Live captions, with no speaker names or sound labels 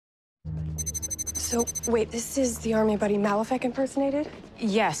So, wait, this is the army buddy Malefic impersonated?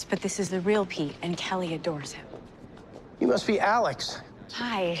 Yes, but this is the real Pete, and Kelly adores him. You must be Alex.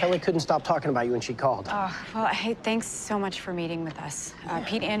 Hi. Kelly couldn't stop talking about you when she called. Oh, well, hey, thanks so much for meeting with us.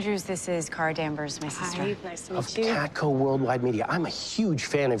 Pete Andrews, this is Cara Danvers, my sister. Hi, nice to meet Of you. Catco Worldwide Media. I'm a huge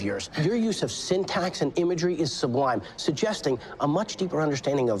fan of yours. Your use of syntax and imagery is sublime, suggesting a much deeper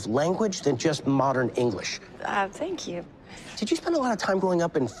understanding of language than just modern English. Thank you. Did you spend a lot of time growing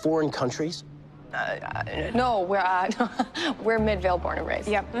up in foreign countries? No, we're Midvale born and raised.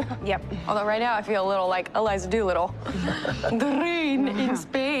 Yep. Although right now I feel a little like Eliza Doolittle. The rain in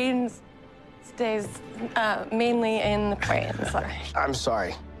Spain stays mainly in the plains. I'm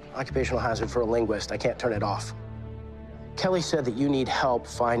sorry. Occupational hazard for a linguist. I can't turn it off. Kelly said that you need help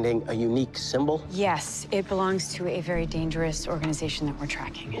finding a unique symbol. Yes, it belongs to a very dangerous organization that we're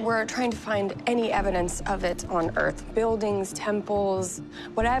tracking. We're trying to find any evidence of it on Earth. Buildings, temples,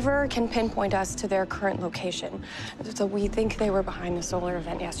 whatever can pinpoint us to their current location. So we think they were behind the solar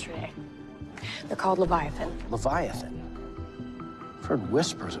event yesterday. They're called Leviathan. Leviathan. I've heard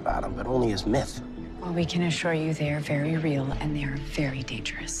whispers about them, but only as myth. Well, we can assure you they are very real and they are very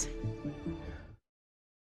dangerous.